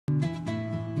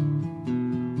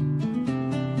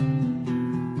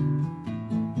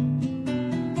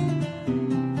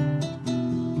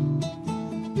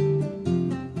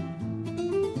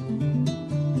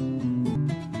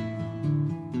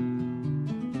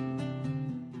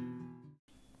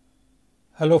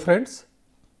Hello friends,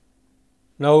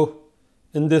 now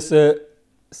in this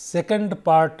second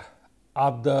part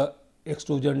of the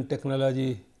extrusion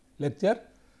technology lecture,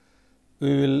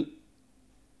 we will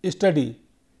study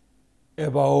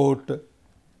about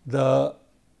the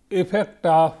effect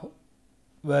of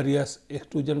various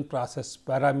extrusion process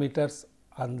parameters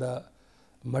on the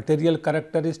material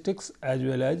characteristics as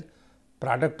well as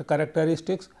product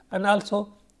characteristics, and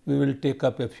also we will take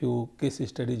up a few case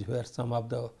studies where some of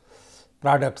the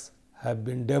products have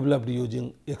been developed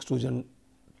using extrusion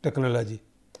technology,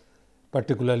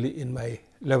 particularly in my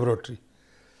laboratory.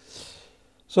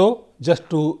 So, just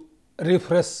to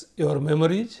refresh your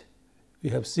memories, we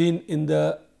have seen in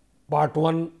the part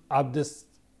 1 of this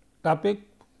topic,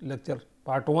 lecture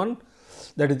part 1,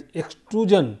 that is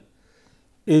extrusion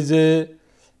is a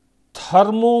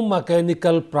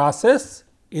thermomechanical process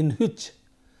in which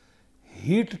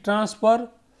heat transfer,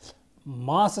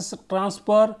 mass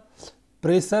transfer,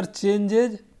 pressure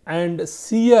changes and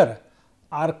shear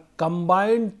are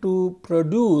combined to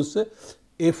produce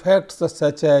effects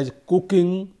such as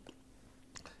cooking,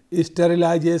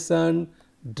 sterilization,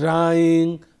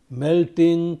 drying,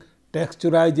 melting,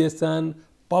 texturization,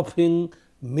 puffing,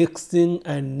 mixing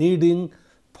and kneading,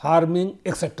 forming,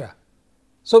 etc.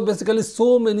 So, basically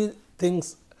so many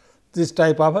things, this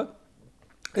type of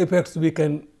effects we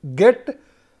can get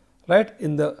right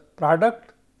in the product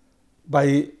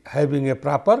by having a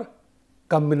proper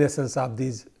combinations of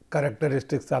these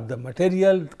characteristics of the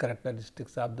material,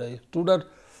 characteristics of the extruder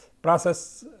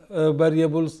process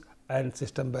variables and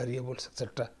system variables,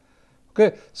 etc.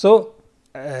 Okay. So,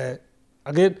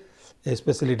 again a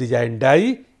specially designed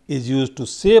die is used to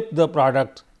shape the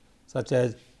product such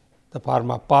as the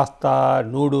form of pasta,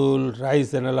 noodle,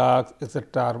 rice analogs,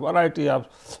 etc. Variety of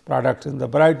products in the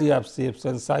variety of shapes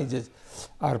and sizes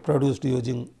are produced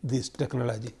using this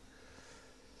technology.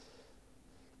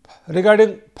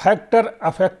 Regarding factor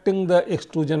affecting the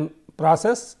extrusion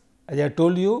process, as I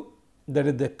told you, there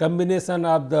is the combination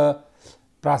of the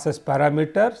process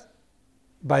parameters.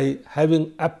 By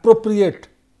having appropriate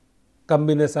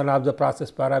combination of the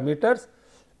process parameters,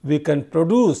 we can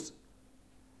produce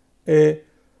a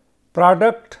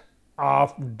product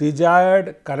of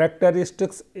desired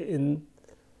characteristics in,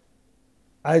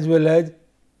 as well as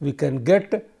we can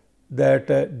get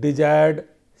that desired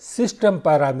system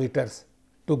parameters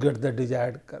to get the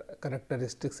desired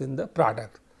characteristics in the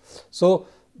product. So,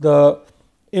 the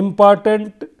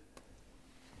important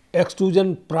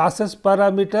extrusion process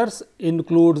parameters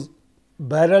includes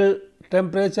barrel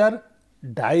temperature,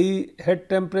 die head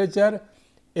temperature,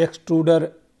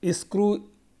 extruder screw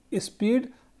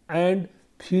speed and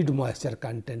feed moisture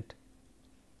content.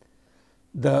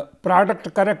 The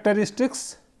product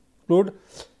characteristics include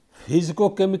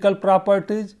physicochemical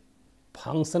properties,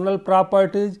 functional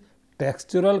properties,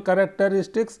 textural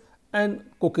characteristics and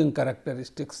cooking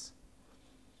characteristics.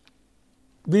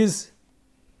 These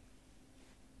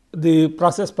the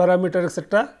process parameter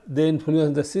etc., they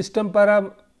influence the system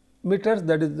parameters,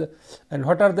 that is and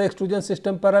what are the extrusion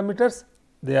system parameters?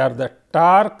 They are the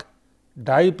torque,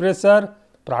 die pressure,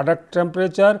 product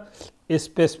temperature,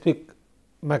 specific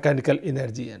mechanical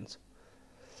energy and so.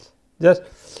 Just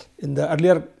in the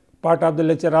earlier part of the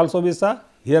lecture also we saw,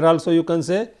 here also you can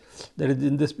say that is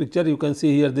in this picture you can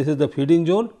see here, this is the feeding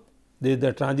zone, this is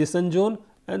the transition zone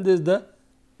and this is the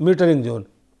metering zone.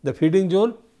 The feeding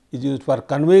zone is used for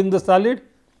conveying the solid.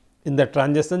 In the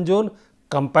transition zone,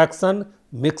 compaction,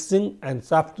 mixing and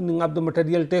softening of the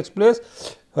material takes place,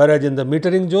 whereas in the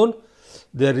metering zone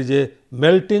there is a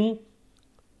melting,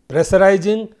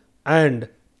 pressurizing and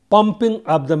pumping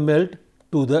of the melt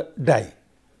to the die.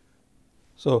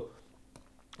 So,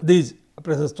 these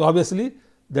processes, so obviously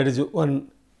there is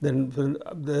one, then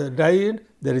the die end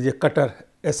there is a cutter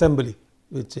assembly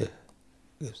which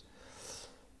gives,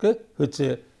 okay, which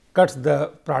cuts the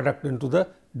product into the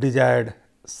desired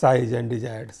size and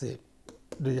desired shape,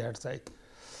 desired size.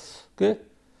 Okay.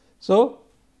 So,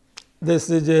 this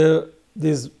is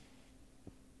these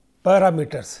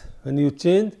parameters, when you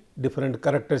change different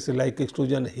characteristics like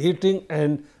extrusion, heating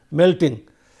and melting,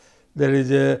 there is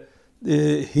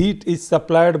the heat is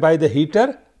supplied by the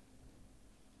heater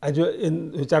as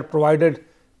in which are provided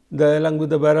along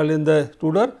with the barrel in the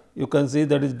extruder. You can see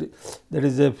that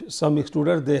is some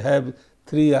extruder they have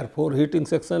 3 or 4 heating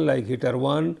sections like heater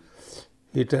 1,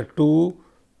 heater 2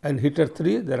 and heater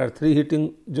 3. There are 3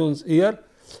 heating zones here.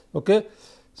 Okay.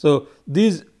 So,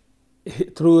 these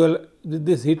through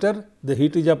this heater the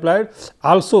heat is applied,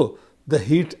 also the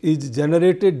heat is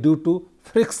generated due to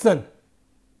friction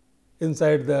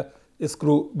inside the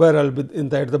screw barrel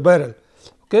inside the barrel.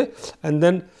 Okay. And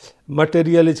then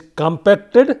material is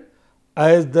compacted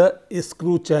as the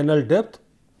screw channel depth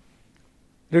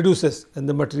reduces and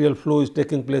the material flow is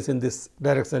taking place in this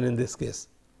direction in this case.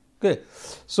 Okay.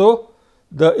 So,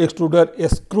 the extruder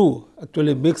screw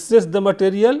actually mixes the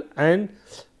material and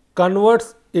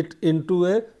converts it into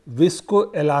a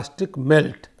viscoelastic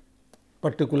melt,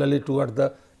 particularly toward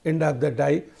the end of the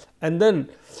die, and then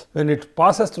when it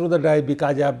passes through the die,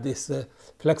 because of this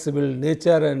flexible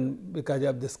nature and because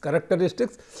of this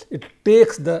characteristics, it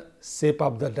takes the shape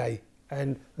of the die,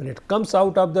 and when it comes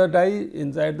out of the die,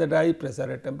 inside the die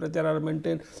pressure and temperature are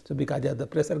maintained. So, because of the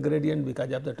pressure gradient,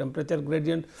 because of the temperature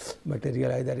gradient,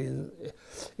 material either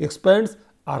expands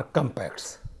or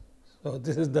compacts. So,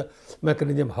 this is the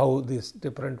mechanism how these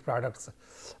different products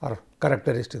or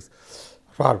characteristics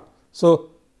form.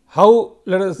 So, how,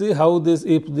 let us see how this,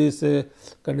 if these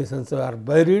conditions are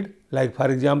varied, like for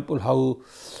example, how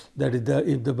that is the,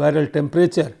 if the barrel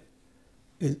temperature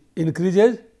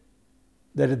increases,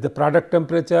 that is the product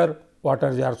temperature, water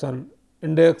absorption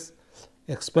index,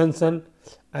 expansion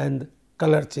and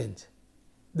color change.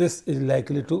 This is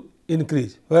likely to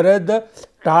increase, whereas the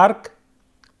torque,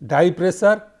 die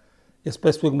pressure,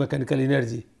 specific mechanical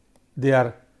energy, they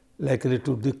are likely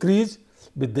to decrease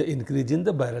with the increase in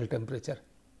the barrel temperature.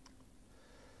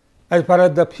 As far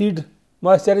as the feed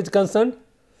moisture is concerned,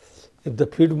 if the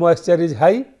feed moisture is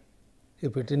high,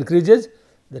 if it increases,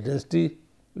 the density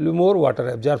will be more, water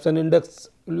absorption index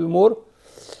will be more,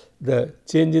 the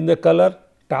change in the color,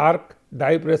 torque,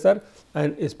 die pressure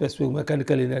and specific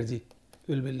mechanical energy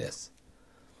will be less.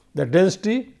 The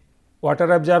density, water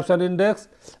absorption index,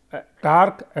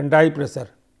 torque and die pressure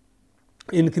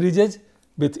increases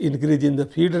with increase in the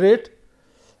feed rate,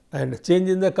 and change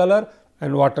in the color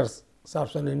and water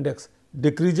absorption index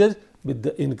decreases with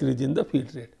the increase in the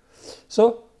feed rate.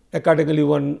 So, accordingly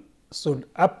one should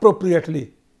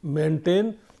appropriately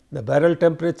maintain the barrel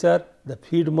temperature, the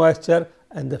feed moisture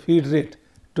and the feed rate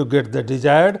to get the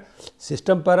desired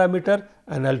system parameter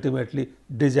and ultimately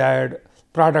desired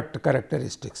product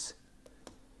characteristics.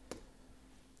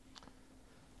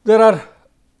 There are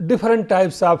different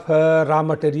types of raw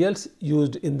materials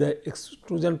used in the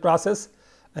extrusion process,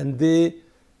 and they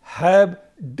have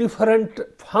different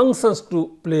functions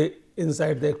to play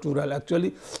inside the extruder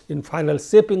actually in final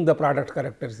shaping the product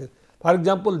characteristics. For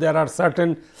example, there are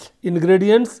certain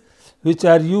ingredients which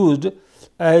are used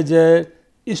as a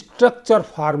structure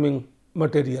forming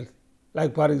material,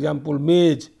 like for example,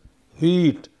 maize,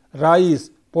 wheat, rice,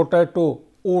 potato,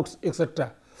 oats,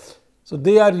 etc. So,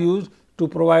 they are used to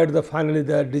provide the finally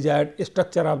the desired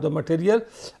structure of the material,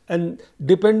 and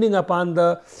depending upon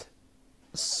the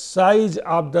size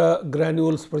of the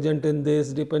granules present in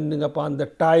this, depending upon the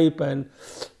type and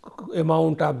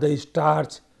amount of the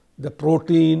starch, the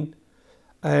protein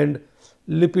and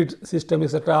lipid system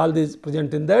etc., all these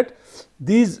present in that,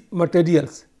 these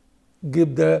materials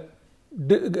give the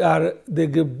they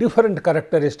give different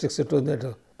characteristics to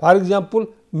that. For example,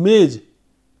 maize,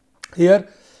 here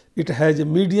it has a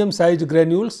medium sized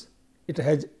granules, it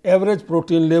has average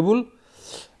protein level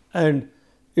and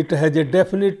it has a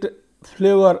definite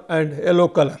flavor and yellow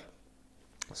color.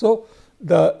 So,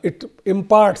 it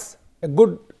imparts a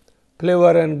good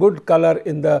flavor and good color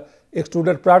in the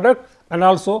extruded product, and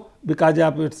also because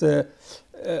of its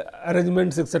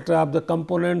arrangements etc., of the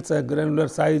components, granular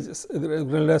size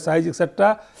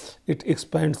etc., it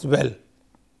expands well.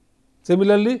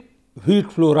 Similarly,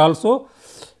 wheat flour also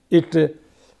it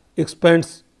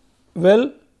expands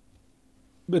well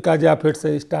because of its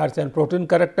starch and protein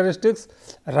characteristics.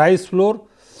 Rice flour,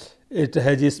 it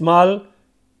has a small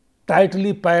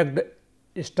tightly packed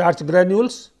starch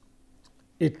granules,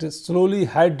 it slowly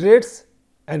hydrates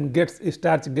and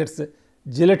starch gets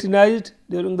gelatinized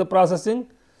during the processing.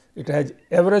 It has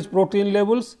average protein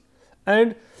levels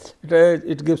and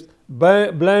it gives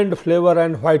bland flavor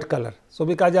and white color. So,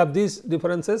 because of these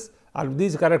differences or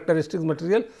these characteristics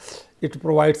material, it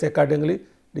provides accordingly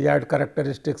desired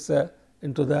characteristics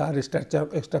into the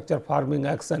structure forming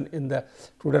action in the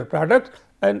extruded product,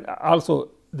 and also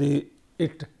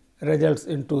it results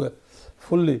into a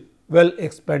fully well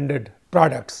expanded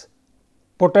products.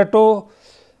 Potato,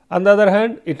 on the other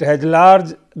hand, it has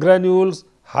large granules,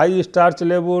 high starch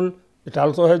level, it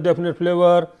also has definite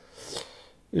flavor,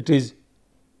 it is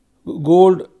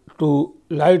gold to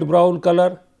light brown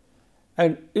color,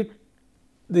 and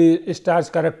the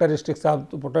starch characteristics of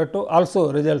the potato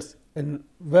also results in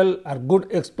well or good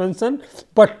expansion,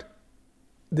 but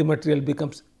the material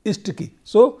becomes sticky.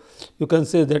 So, you can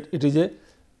say that it is a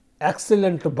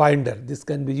excellent binder. This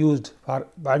can be used for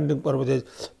binding purposes.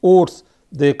 Oats,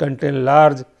 they contain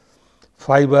large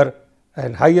fiber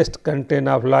and highest content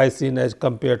of lysine as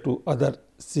compared to other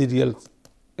cereals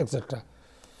etc.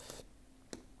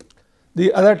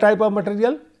 The other type of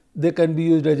material, they can be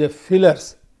used as a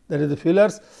fillers. That is, the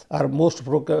fillers are most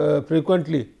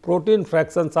frequently protein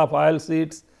fractions of oil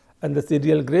seeds and the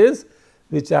cereal grains,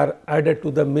 which are added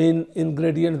to the main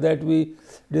ingredients that we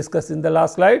discussed in the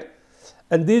last slide.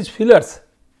 And these fillers,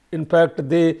 in fact,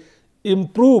 they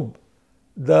improve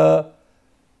the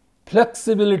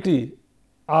flexibility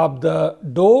of the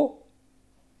dough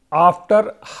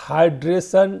after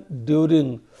hydration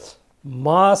during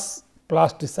mass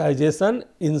plasticization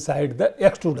inside the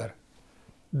extruder.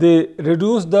 They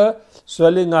reduce the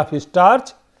swelling of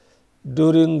starch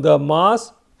during the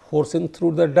mass forcing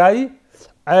through the die,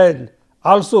 and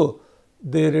also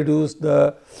they reduce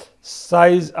the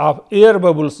size of air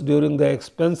bubbles during the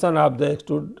expansion of the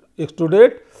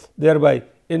extruded, thereby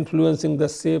influencing the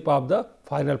shape of the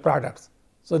final products.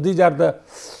 So, these are the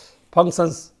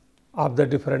functions of the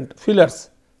different fillers.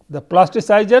 The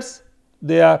plasticizers,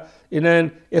 they are in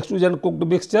an extrusion cooked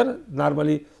mixture,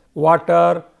 normally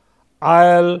water,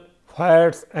 oil,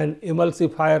 fats and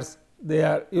emulsifiers, they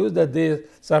are used, that they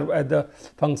serve as the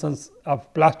functions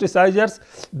of plasticizers.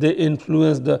 They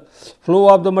influence the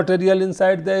flow of the material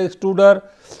inside the extruder,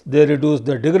 they reduce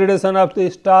the degradation of the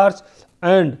starch,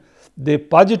 and they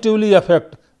positively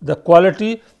affect the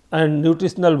quality and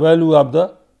nutritional value of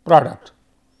the product.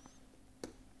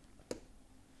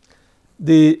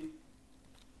 The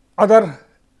other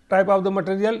type of the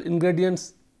material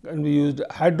ingredients can be used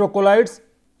hydrocolloids,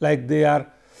 like they are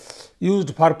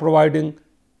used for providing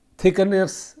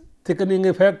thickening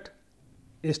effect,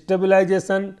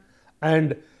 stabilization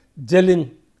and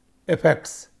gelling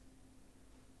effects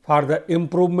for the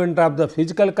improvement of the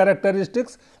physical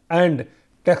characteristics and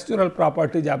textural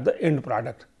properties of the end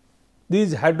product.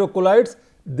 These hydrocolloids,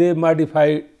 they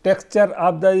modify texture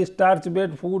of the starch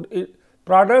based food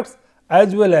products,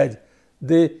 as well as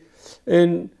they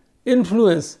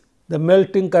influence the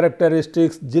melting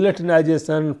characteristics,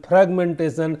 gelatinization,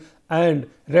 fragmentation and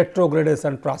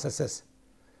retrogradation processes.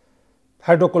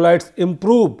 Hydrocolloids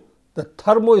improve the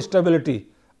thermostability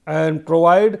and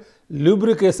provide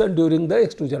lubrication during the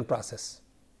extrusion process.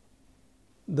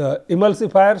 The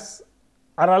emulsifiers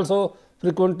are also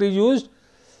frequently used.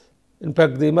 In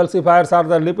fact, the emulsifiers are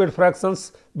the lipid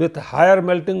fractions with higher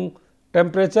melting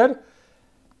temperature.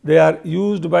 They are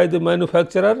used by the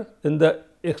manufacturer in the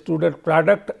extruded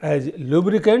product as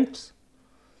lubricants.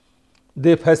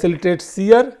 They facilitate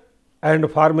shear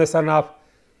and formation of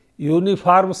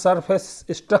uniform surface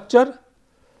structure.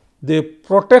 They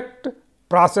protect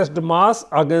processed mass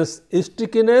against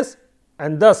stickiness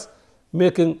and thus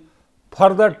making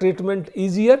further treatment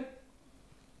easier.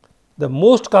 The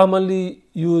most commonly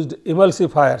used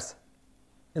emulsifiers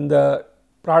in the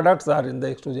products or in the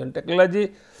extrusion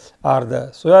technology are the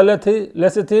soya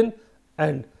lecithin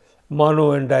and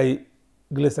mono and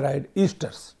diglyceride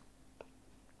esters.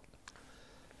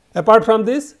 Apart from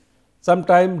this,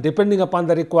 sometime depending upon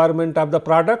the requirement of the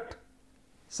product,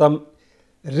 some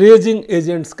raising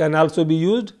agents can also be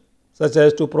used, such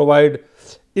as to provide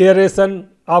aeration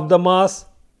of the mass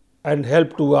and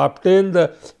help to obtain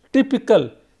the typical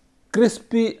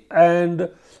crispy and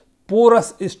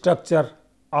porous structure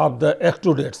of the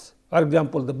extrudeds. For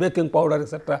example, the baking powder,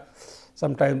 etc.,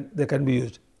 sometimes they can be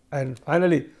used. And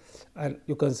finally, and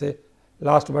you can say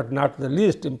last but not the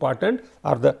least important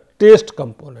are the taste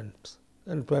components.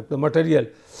 In fact, the material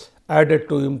added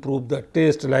to improve the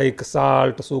taste, like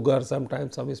salt, sugar,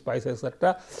 sometimes some spices,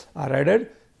 etc., are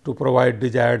added to provide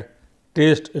desired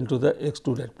taste into the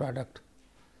extruded product.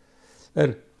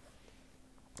 And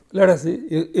let us see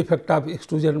effect of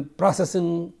extrusion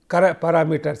processing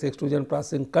parameters, extrusion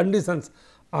processing conditions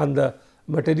on the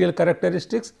material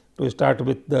characteristics. To start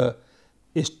with the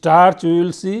starch, we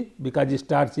will see, because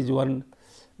starch is one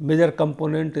major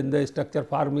component in the structure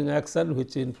forming action,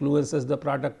 which influences the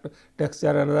product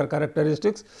texture and other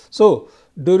characteristics. So,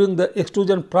 during the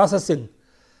extrusion processing,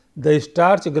 the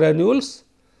starch granules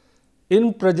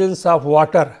in presence of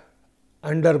water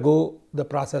undergo the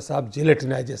process of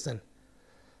gelatinization,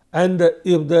 and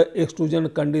if the extrusion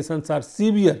conditions are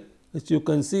severe, which you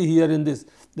can see here in this,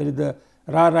 there is the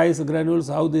raw rice granules,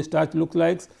 how the starch looks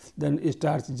like, then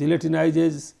starch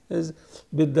gelatinizes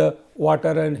with the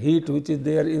water and heat which is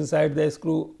there inside the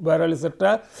screw barrel,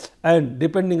 etc., and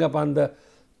depending upon the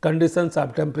conditions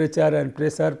of temperature and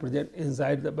pressure present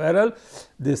inside the barrel,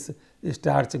 this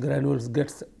starch granules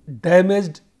gets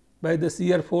damaged by the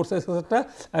shear forces, etc.,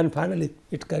 and finally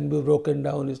it can be broken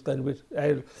down, it can be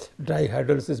dry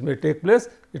hydrolysis may take place,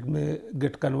 it may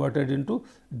get converted into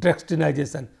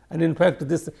dextrinization, and in fact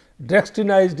this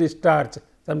dextrinized starch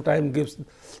sometimes gives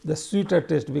the sweeter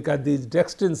taste, because these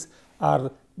dextrins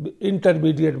are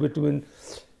intermediate between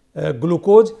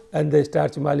glucose and the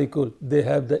starch molecule. They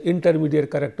have the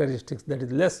intermediate characteristics, that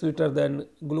is less sweeter than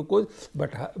glucose,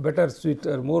 but better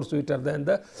sweeter, more sweeter than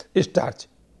the starch.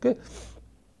 Okay.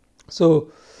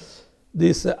 So,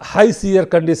 these high shear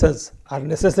conditions are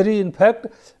necessary in fact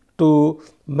to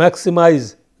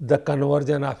maximize the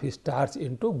conversion of starch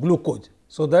into glucose.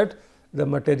 So, that the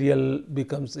material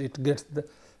becomes, it gets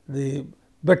the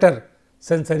better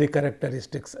sensory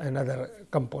characteristics and other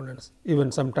components.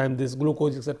 Even sometimes this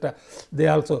glucose etc., they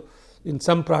also in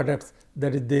some products,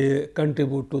 that is they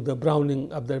contribute to the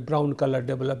browning of the brown color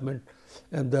development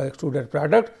and the extruded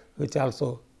product, which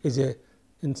also is a,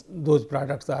 in those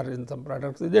products are in some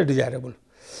products is a desirable.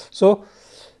 So,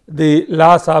 the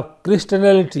loss of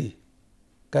crystallinity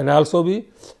can also be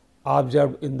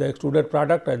observed in the extruded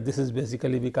product, and this is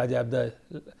basically because of the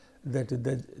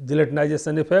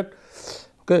gelatinization effect.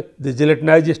 Okay. The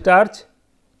gelatinized starch,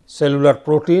 cellular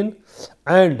protein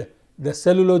and the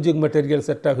cellulosic material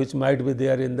etc., which might be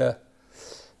there in the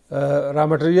raw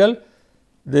material,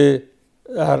 they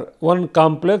are one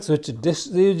complex which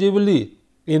decisively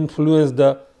influence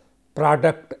the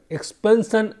product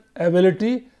expansion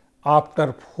ability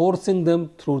after forcing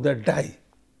them through the die.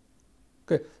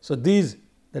 Okay. So, these,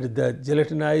 that is the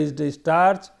gelatinized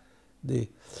starch, the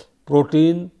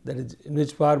protein, that is in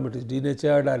which form it is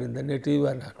denatured or in the native,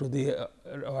 and to the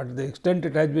what the extent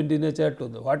it has been denatured, to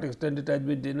the what extent it has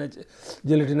been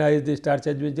gelatinized, the starch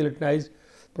has been gelatinized,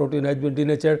 protein has been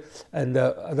denatured and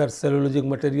the other cellulosic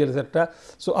material etc.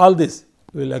 So, all this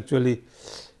will actually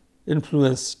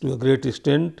influence to a great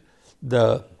extent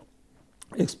the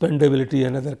expandability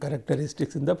and other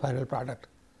characteristics in the final product.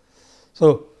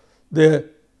 So, the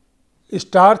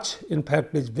starch in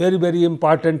fact is very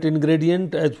important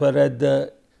ingredient as far as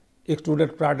the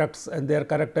extruded products and their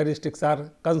characteristics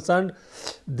are concerned.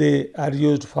 They are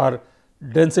used for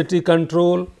density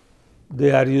control,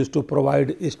 they are used to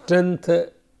provide strength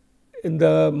in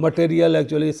the material.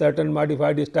 Actually, certain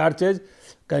modified starches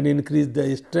can increase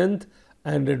the strength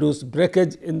and reduce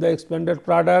breakage in the expanded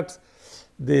products.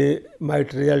 They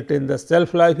might result in the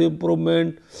shelf life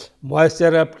improvement,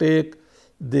 moisture uptake,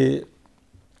 they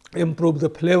improve the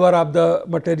flavor of the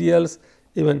materials,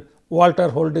 even water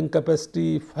holding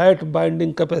capacity, fat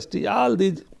binding capacity, all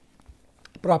these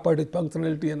properties,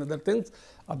 functionality and other things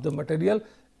of the material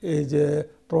is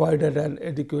provided and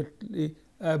adequately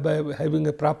by having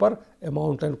a proper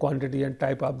amount and quantity and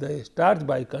type of the starch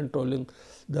by controlling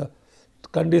the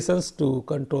conditions to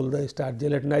control the starch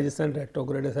gelatinization,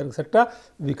 retrogradation etc.,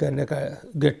 we can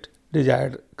get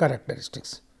desired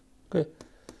characteristics. Okay.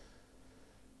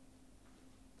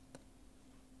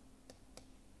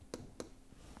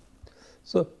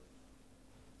 So,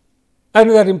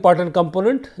 another important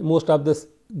component, most of the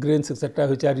grains etc.,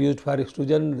 which are used for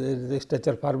extrusion, the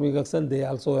structure forming action, they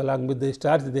also along with the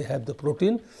starch they have the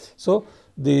protein. So,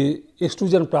 the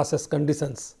extrusion process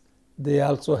conditions, they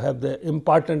also have the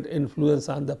important influence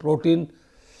on the protein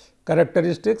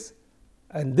characteristics,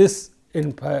 and this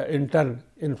in turn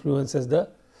influences the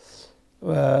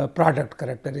product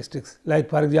characteristics. Like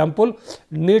for example,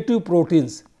 native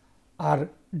proteins are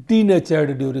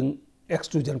denatured during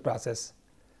extrusion process.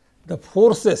 The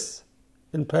forces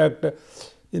in fact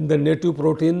in the native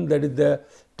protein, that is the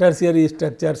tertiary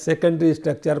structure, secondary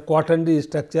structure, quaternary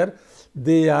structure,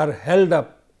 they are held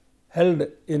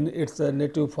in its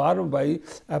native form by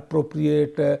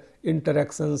appropriate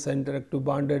interactions, interactive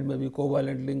bonded, maybe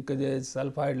covalent linkages,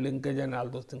 sulfide linkage and all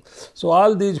those things. So,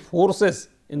 all these forces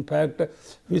in fact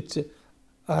which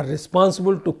are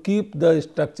responsible to keep the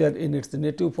structure in its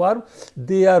native form,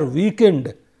 they are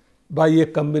weakened by a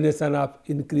combination of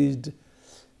increased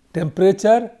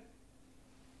temperature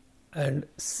and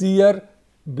shear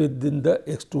within the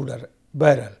extruder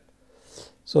barrel.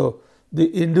 So, the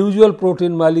individual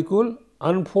protein molecule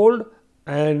unfold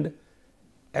and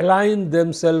align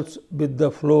themselves with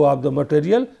the flow of the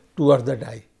material towards the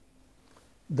die.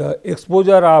 The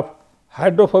exposure of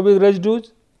hydrophobic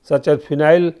residues such as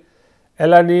phenyl,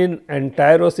 alanine and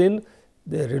tyrosine,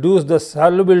 they reduce the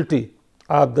solubility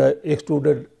of the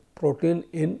extruded protein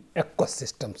in aqueous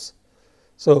systems.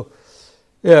 So,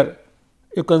 here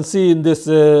you can see in this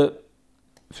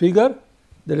figure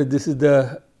that this is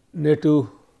the native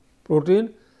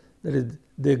protein, that is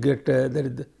they get that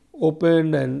is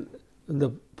opened and the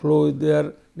flow is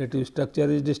there, native structure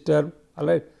is disturbed, all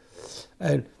right.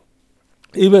 And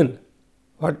even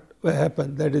what will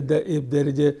happen, that is the if there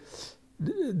is a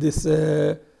this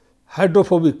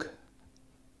hydrophobic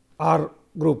R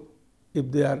group,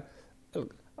 if they are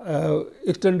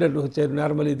extended, which are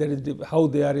normally that is how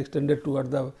they are extended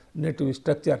toward the native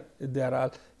structure. If they are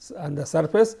all on the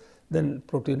surface, then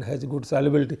protein has good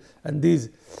solubility, and these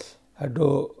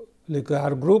hydrolytic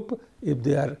R group, if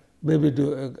they are maybe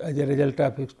as a result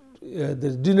of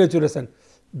this denaturation,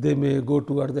 they may go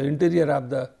toward the interior of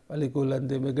the molecule and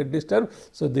they may get disturbed.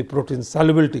 So, the protein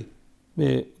solubility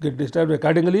may get disturbed.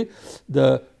 Accordingly,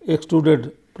 the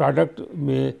extruded product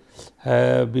may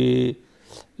be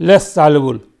less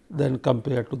soluble than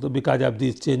compared to the, because of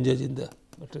these changes in the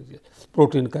material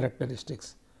protein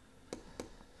characteristics.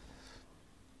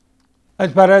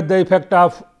 As far as the effect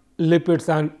of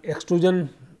lipids on extrusion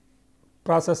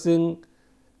processing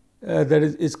that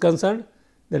is concerned,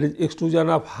 that is extrusion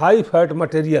of high fat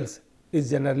materials is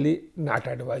generally not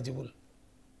advisable,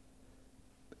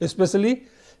 especially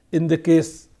in the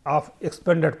case of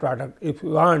expanded product. If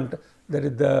you want that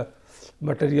is the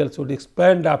material should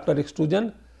expand after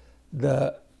extrusion,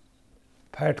 the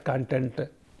fat content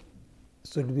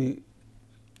should be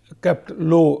kept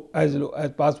low as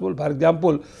possible. For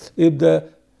example, if the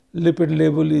lipid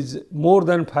level is more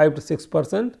than 5 to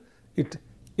 6%, it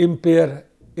impair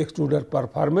extruder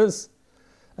performance,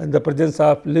 and the presence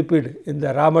of lipid in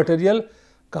the raw material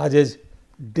causes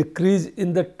decrease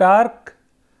in the torque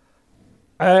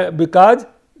because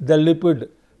the lipid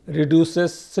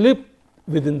reduces slip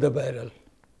within the barrel.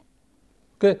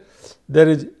 Okay. There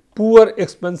is poor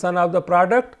expansion of the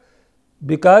product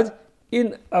because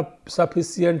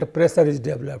insufficient pressure is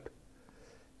developed.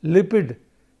 Lipid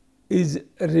is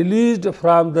released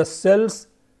from the cells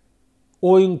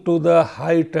owing to the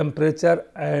high temperature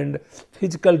and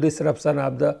physical disruption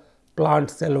of the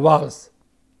plant cell walls.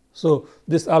 So,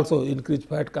 this also increase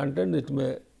fat content, it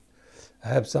may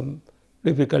have some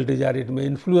difficulties or it may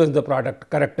influence the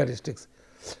product characteristics.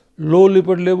 Low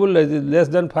lipid level is less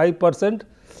than 5%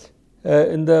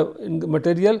 in the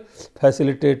material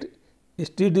facilitate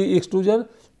steady extrusion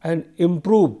and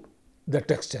improve the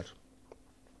texture.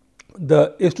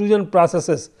 The extrusion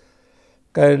processes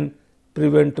can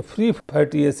prevent free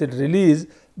fatty acid release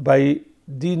by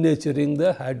denaturing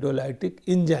the hydrolytic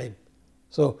enzyme.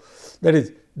 So, that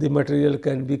is the material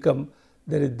can become,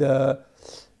 there is the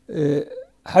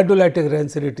hydrolytic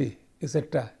rancidity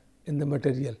etc. in the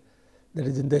material, that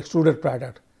is in the extruded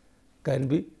product, can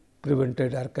be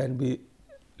prevented or can be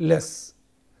less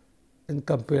in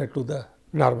compared to the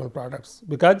normal products,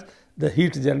 because the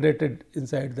heat generated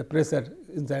inside the pressure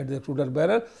inside the extruder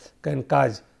barrel can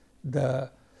cause the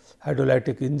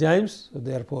hydrolytic enzymes. So,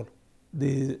 therefore,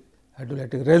 the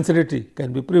hydrolytic rancidity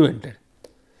can be prevented.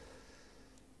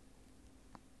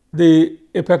 The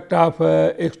effect of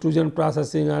extrusion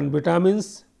processing on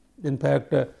vitamins, in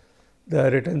fact,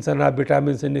 the retention of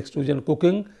vitamins in extrusion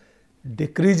cooking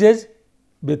decreases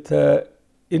with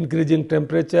increasing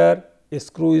temperature,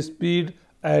 screw speed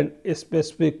and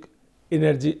specific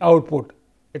energy output.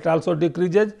 It also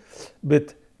decreases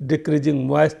with decreasing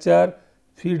moisture,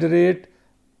 feed rate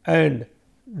and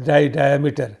die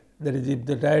diameter. That is, if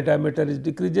the die diameter is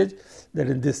decreases, that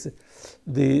in this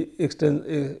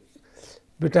the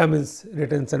vitamins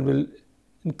retention will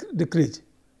decrease.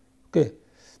 Okay.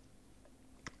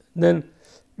 Then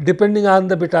depending on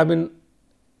the vitamin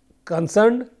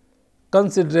concerned,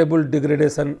 considerable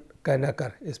degradation can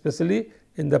occur, especially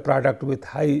in the product with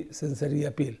high sensory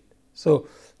appeal. So,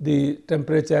 the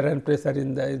temperature and pressure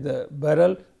in the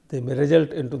barrel, they may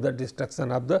result into the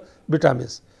destruction of the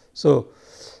vitamins. So,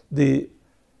 the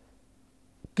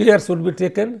care should be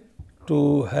taken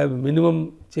to have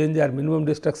minimum change or minimum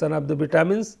destruction of the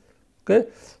vitamins. Okay.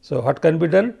 So, what can be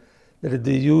done? That is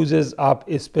the uses of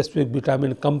a specific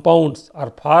vitamin compounds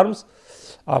or forms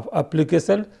of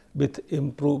application with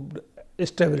improved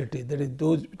stability. That is,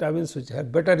 those vitamins which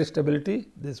have better stability,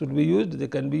 they should be used, they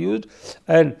can be used,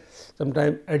 and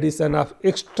sometimes addition of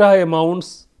extra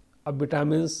amounts of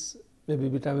vitamins, maybe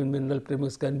vitamin mineral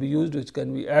premix can be used, which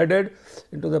can be added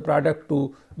into the product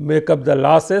to make up the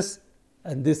losses,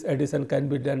 and this addition can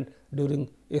be done during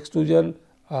extrusion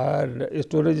or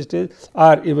storage stage,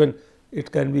 or even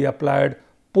it can be applied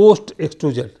post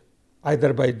extrusion,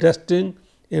 either by dusting,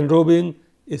 enrobing,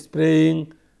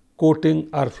 spraying, coating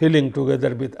or filling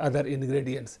together with other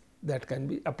ingredients that can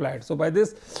be applied. So, by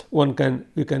this we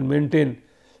can maintain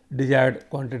desired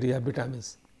quantity of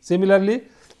vitamins. Similarly,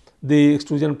 the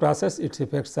extrusion process, its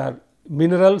effects are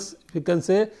minerals, we can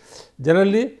say.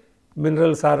 Generally,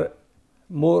 minerals are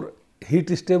more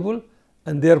heat stable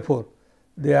and therefore,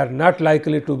 they are not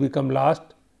likely to become lost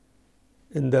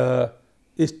in the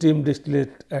steam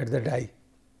distillate at the die.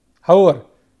 However,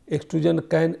 extrusion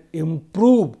can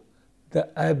improve the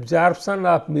absorption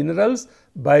of minerals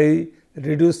by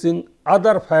reducing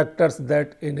other factors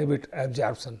that inhibit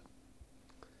absorption.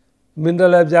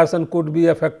 Mineral absorption could be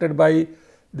affected by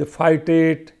the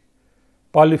phytate,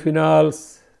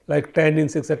 polyphenols like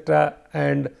tannins etc.,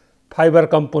 and fiber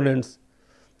components.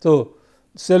 So,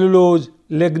 cellulose,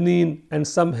 lignin and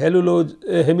some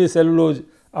hemicellulose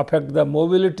affect the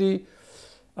mobility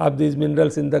of these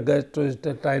minerals in the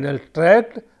gastrointestinal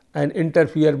tract and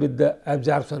interfere with the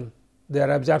absorption,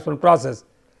 their absorption process.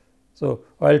 So,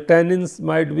 while tannins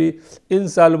might be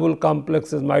insoluble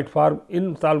complexes, might form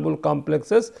insoluble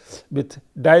complexes with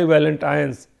divalent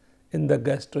ions in the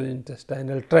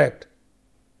gastrointestinal tract.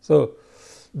 So,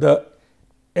 the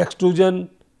extrusion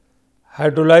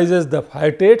hydrolyzes the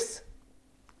phytates,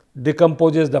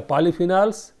 decomposes the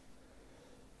polyphenols,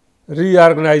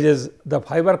 reorganizes the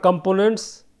fiber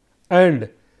components and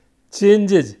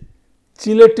changes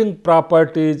chelating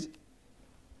properties,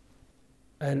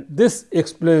 and this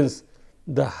explains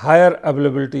the higher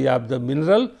availability of the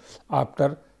mineral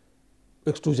after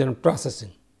extrusion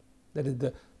processing, that is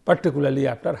particularly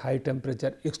after high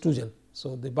temperature extrusion.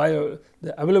 So, the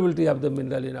availability of the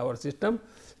mineral in our system,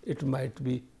 it might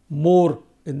be more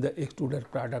in the extruded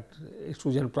product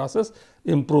extrusion process,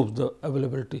 improves the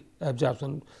availability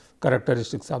absorption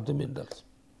characteristics of the minerals.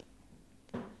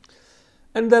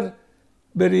 Another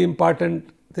very important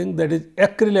thing, that is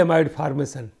acrylamide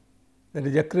formation. That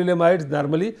is, acrylamides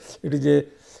normally it is a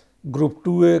group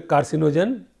 2A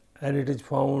carcinogen and it is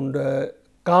found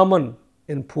common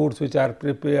in foods which are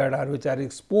prepared or which are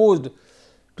exposed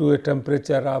to a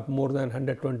temperature of more than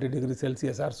 120 degrees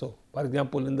Celsius or so. For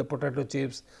example, in the potato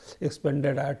chips,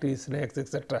 expanded RT snacks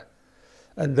etc.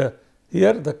 And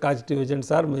here the causative agents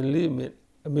are mainly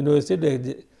amino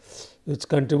acid which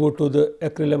contribute to the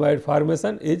acrylamide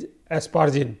formation is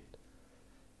asparagine,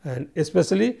 and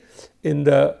especially in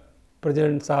the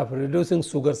presence of reducing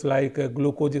sugars like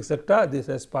glucose etc., this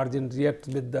asparagine reacts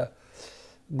with the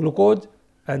glucose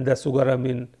and the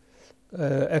sugaramine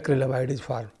acrylamide is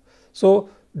formed. So,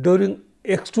 during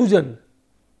extrusion,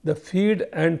 the feed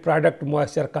and product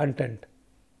moisture content,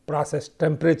 process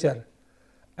temperature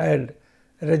and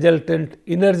resultant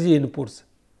energy inputs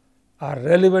are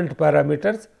relevant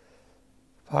parameters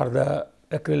for the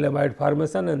acrylamide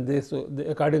formation, and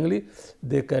accordingly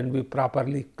they can be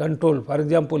properly controlled. For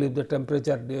example, if the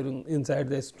temperature during inside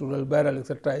the extrusional barrel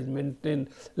etc., is maintained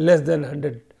less than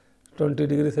 120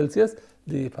 degrees Celsius,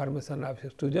 the formation of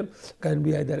extrusion can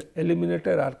be either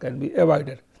eliminated or can be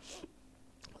avoided.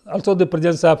 Also, the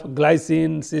presence of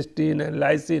glycine, cysteine and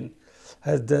lysine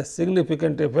has the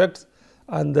significant effects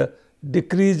on the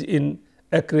decrease in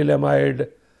acrylamide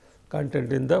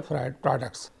content in the fried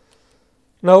products.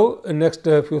 Now, in next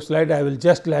few slides, I will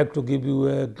just like to give you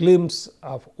a glimpse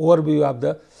of overview of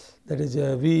the, that is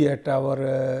we at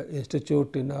our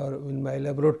institute in my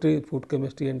laboratory, food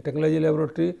chemistry and technology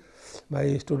laboratory,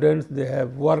 my students, they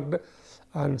have worked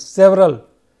on several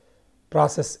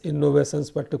process innovations,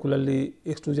 particularly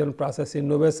extrusion process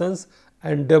innovations,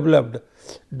 and developed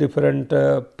different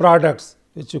products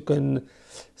which you can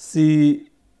see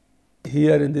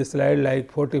here in this slide,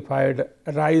 like fortified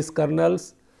rice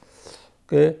kernels,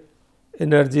 okay,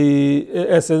 energy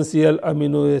essential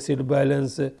amino acid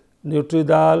balance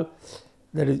Nutridal,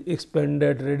 that is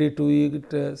expanded ready to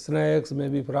eat snacks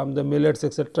maybe from the millets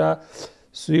etc.,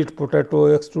 sweet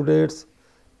potato extrudates,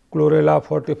 chlorella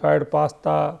fortified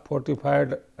pasta,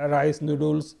 fortified rice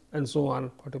noodles and so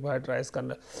on, fortified rice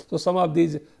kernel. So, some of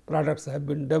these products have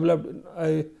been developed in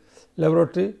a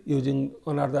laboratory using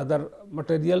one or the other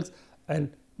materials,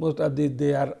 and most of these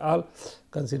they are all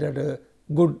considered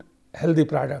good healthy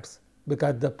products,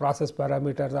 because the process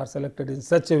parameters are selected in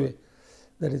such a way,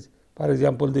 that is, for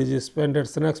example, these expanded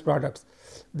snacks products,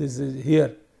 this is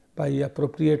here by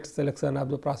appropriate selection of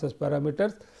the process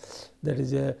parameters, that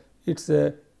is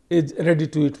is ready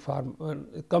to eat form. When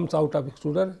it comes out of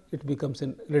extruder, it becomes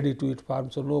in ready to eat form.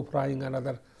 So, no frying and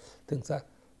other things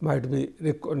might be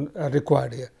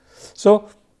required here. So,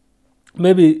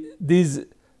 maybe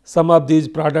some of these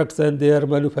products and their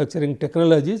manufacturing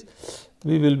technologies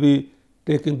we will be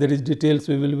taking, there is details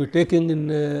we will be taking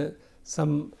in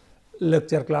some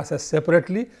lecture classes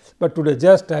separately, but today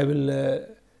just I will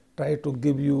try to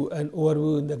give you an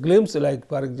overview in the glimpse, like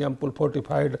for example,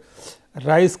 fortified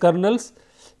rice kernels,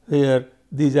 where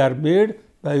these are made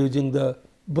by using the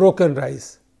broken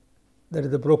rice, that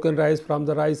is the broken rice from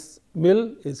the rice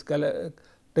mill is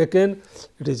taken,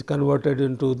 it is converted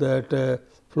into that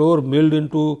flour, milled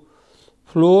into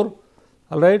flour,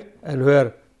 all right, and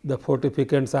where the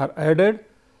fortificants are added,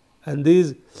 and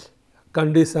these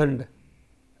conditioned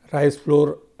rice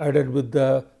flour added with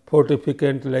the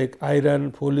fortificant like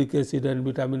iron, folic acid and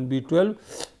vitamin B12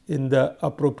 in the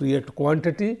appropriate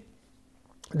quantity,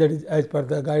 that is as per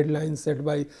the guidelines set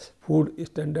by Food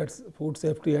Standards, Food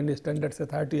Safety and Standards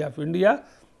Authority of India.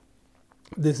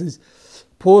 This is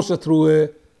forced through a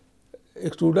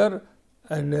extruder,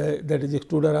 and that is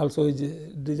extruder also is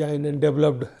designed and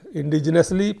developed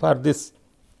indigenously for this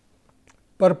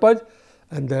purpose,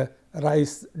 and the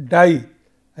rice die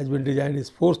has been designed is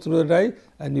forced through the die,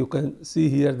 and you can see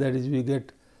here that is we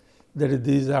get that is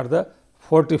these are the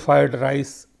fortified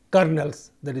rice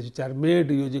kernels, that is which are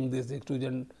made using this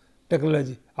extrusion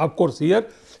technology. Of course, here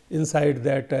inside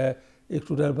that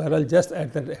extruder barrel, just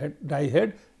at the die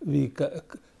head, we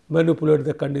manipulate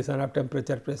the condition of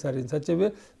temperature, pressure in such a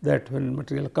way that when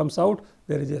material comes out,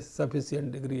 there is a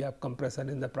sufficient degree of compression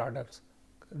in the products,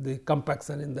 the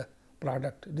compaction in the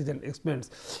product expands.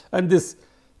 And these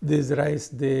rice,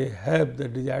 they have the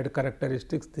desired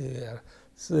characteristics, they are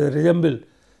resemble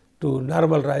to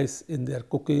normal rice in their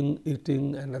cooking,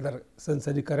 eating and other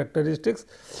sensory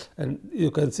characteristics. And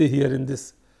you can see here in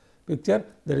this picture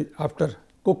that after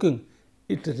cooking,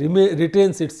 it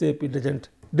retains its shape, it does not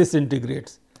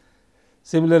disintegrates.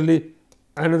 Similarly,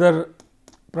 another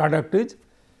product is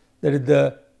that is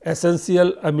the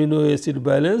essential amino acid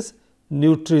balance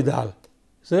Nutri-Dal.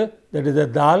 So, that is the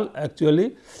dal,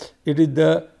 actually it is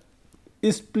the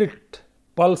split,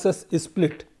 pulses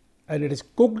split, and it is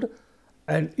cooked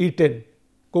and eaten,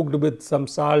 cooked with some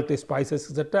salt, spices,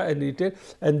 etc. and eaten,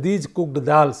 and these cooked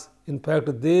dals, in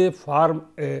fact, they form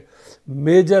a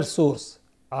major source,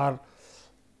 or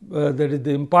that is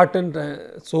the important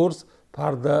source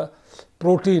for the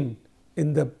protein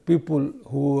in the people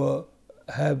who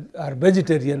are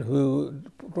vegetarian, who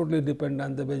totally depend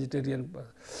on the vegetarian.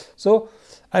 So,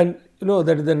 and you know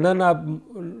that is the none of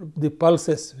the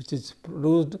pulses which is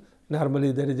produced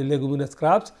normally, there is a leguminous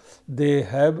crops, they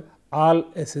have all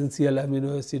essential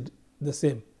amino acid the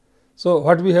same. So,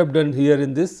 what we have done here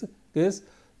in this case,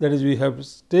 that is we have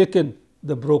taken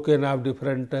the broken of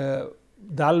different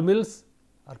dal mills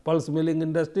or pulse milling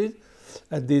industries,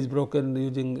 and these broken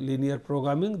using linear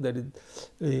programming, that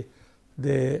is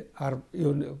they are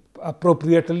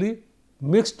appropriately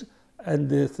mixed, and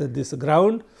this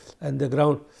ground, and the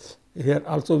ground here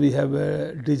also we have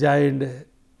designed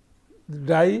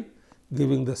die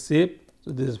giving the shape.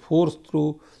 So, this is forced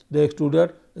through the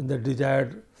extruder in the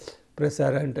desired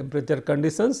pressure and temperature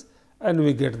conditions, and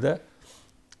we get the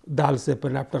dal shape.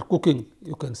 And after cooking,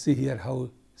 you can see here how.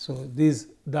 So, these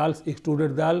dals,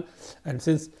 extruded dal, and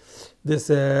since this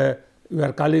we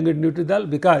are calling it Nutri-Dal,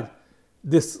 because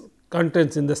this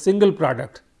contains in the single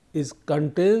product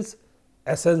contains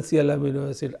essential amino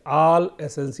acid, all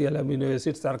essential amino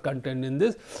acids are contained in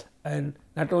this, and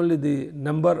not only the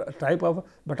number type of,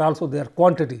 but also their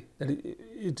quantity, that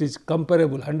it is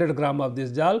comparable. 100 gram of this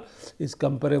dal is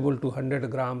comparable to 100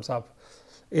 grams of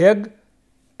egg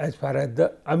as far as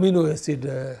the amino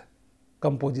acid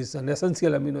composition,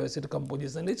 essential amino acid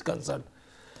composition is concerned.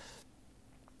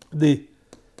 The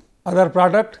other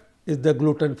product is the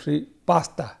gluten free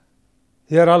pasta.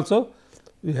 Here also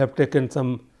we have taken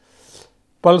some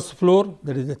pulse flour,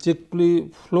 that is the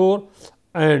chickpea flour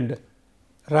and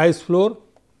rice flour,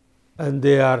 and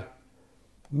they are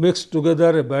mixed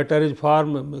together, a batter is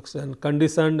formed, mixed and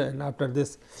conditioned, and after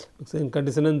this mixing and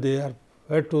conditioning, they are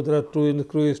fed to the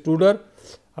extruder,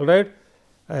 all right,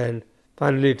 and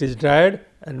finally it is dried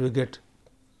and we get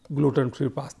gluten free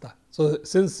pasta. So,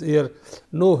 since here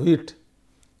no heat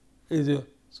is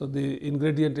so the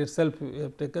ingredient itself we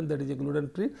have taken, that is a gluten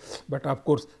free, but of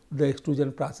course, the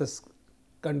extrusion process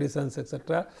conditions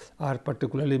etc. are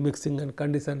particularly mixing and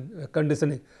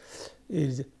conditioning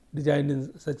is designed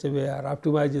in such a way or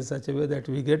optimized in such a way that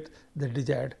we get the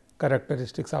desired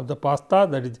characteristics of the pasta,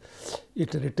 that is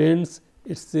it retains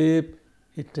its shape,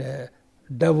 it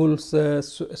doubles,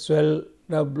 swell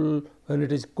double when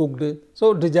it is cooked.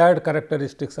 So, desired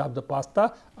characteristics of the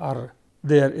pasta are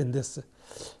there in this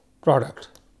product.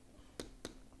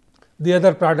 The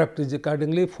other product is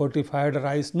accordingly fortified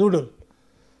rice noodle.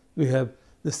 We have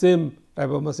the same type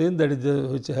of machine, that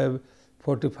is which have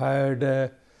fortified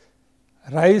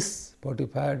rice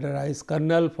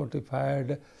kernel,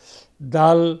 fortified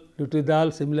dal,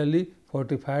 Nutri-Dal, similarly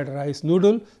fortified rice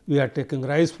noodle. We are taking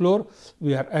rice flour,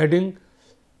 we are adding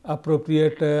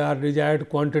appropriate or desired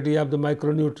quantity of the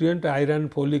micronutrient iron,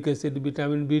 folic acid,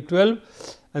 vitamin B12,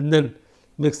 and then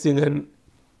mixing and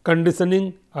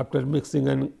conditioning. After mixing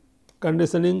and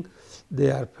conditioning, they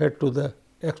are fed to the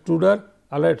extruder,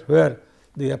 all right, where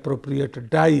the appropriate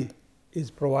die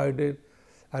is provided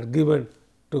or given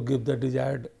to give the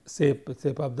desired shape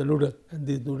of the noodle, and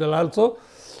this noodle also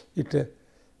it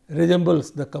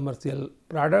resembles the commercial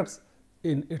products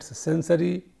in its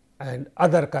sensory and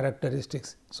other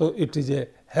characteristics. So, it is a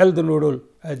health noodle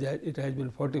as it has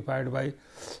been fortified by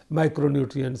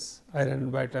micronutrients,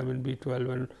 iron, vitamin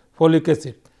B12 and folic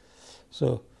acid.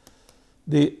 So,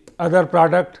 the other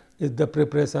product is the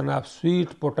preparation of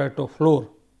sweet potato flour.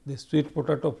 The sweet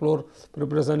potato flour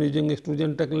preparation using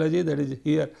extrusion technology, that is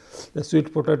here the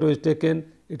sweet potato is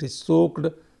taken, it is soaked,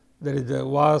 that is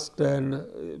washed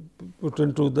and put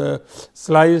into the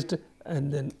sliced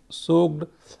and then soaked,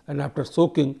 and after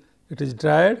soaking it is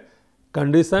dried,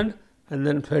 conditioned and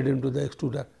then fed into the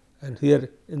extruder. And here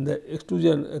in the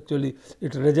extrusion actually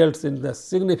it results in the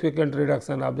significant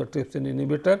reduction of the trypsin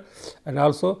inhibitor and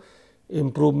also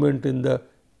improvement in the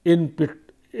in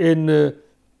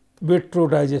vitro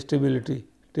digestibility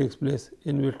takes place,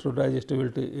 in vitro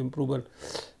digestibility improvement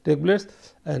takes place,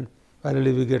 and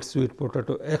finally we get sweet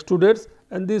potato extrudeds,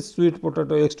 and these sweet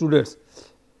potato extrudeds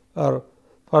are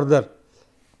further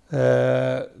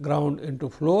ground into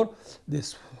flour.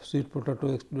 This sweet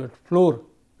potato extruded flour,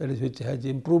 that is which has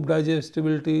improved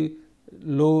digestibility,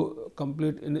 low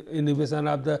complete inhibition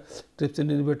of the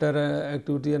trypsin inhibitor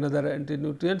activity and other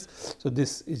anti-nutrients. So,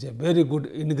 this is a very good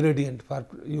ingredient for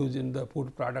use in the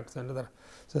food products and other.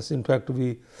 So, in fact,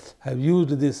 we have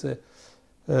used this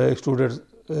extruded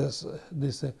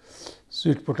this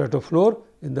sweet potato flour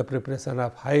in the preparation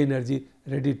of high energy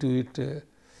ready to eat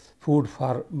food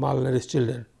for malnourished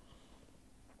children.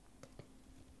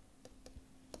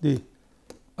 The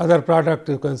other product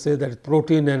you can say that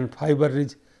protein and fiber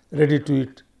rich ready to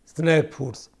eat snack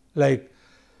foods, like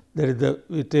there is the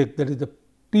we take there is the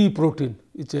pea protein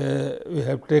which we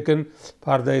have taken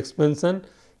for the expansion.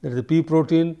 There is the pea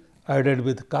protein added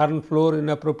with corn flour in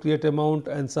appropriate amount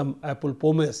and some apple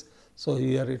pomace. So,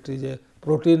 here it is a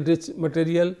protein rich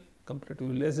material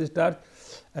comparatively less starch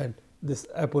and this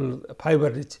apple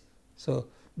fiber rich. So,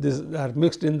 these are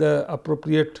mixed in the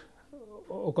appropriate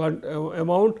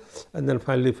amount and then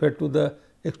finally fed to the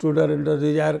extruder under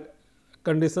desired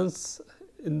conditions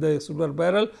in the extruder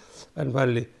barrel, and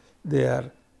finally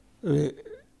their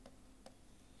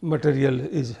material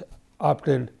is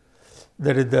obtained,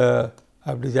 that is the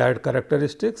of desired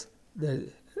characteristics, the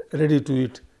ready to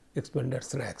eat expanded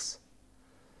snacks.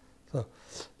 So,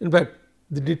 in fact,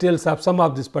 the details of some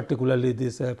of this, particularly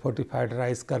this fortified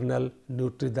rice kernel,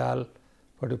 Nutri-Dal,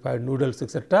 fortified noodles,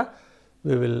 etc.,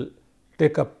 we will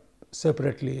take up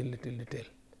separately in little detail.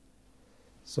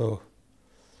 So,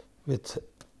 with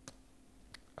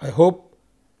I hope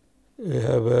we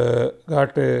have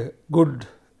got a good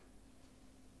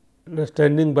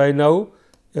understanding by now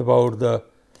about the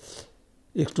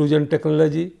extrusion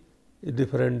technology,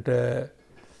 different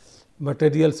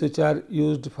materials which are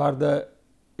used for the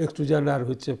extrusion or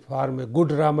which form a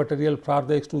good raw material for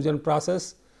the extrusion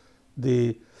process,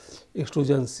 the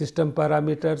extrusion system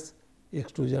parameters,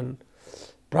 extrusion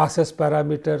process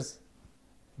parameters,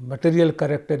 material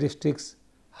characteristics,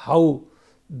 how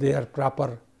they are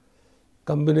proper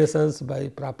combinations by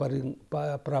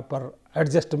proper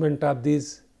adjustment of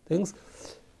these things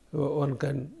one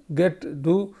can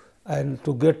do and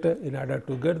to get in order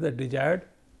to get the desired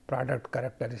product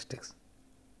characteristics.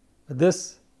 With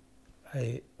this,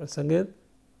 I once again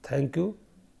thank you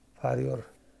for your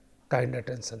kind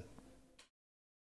attention.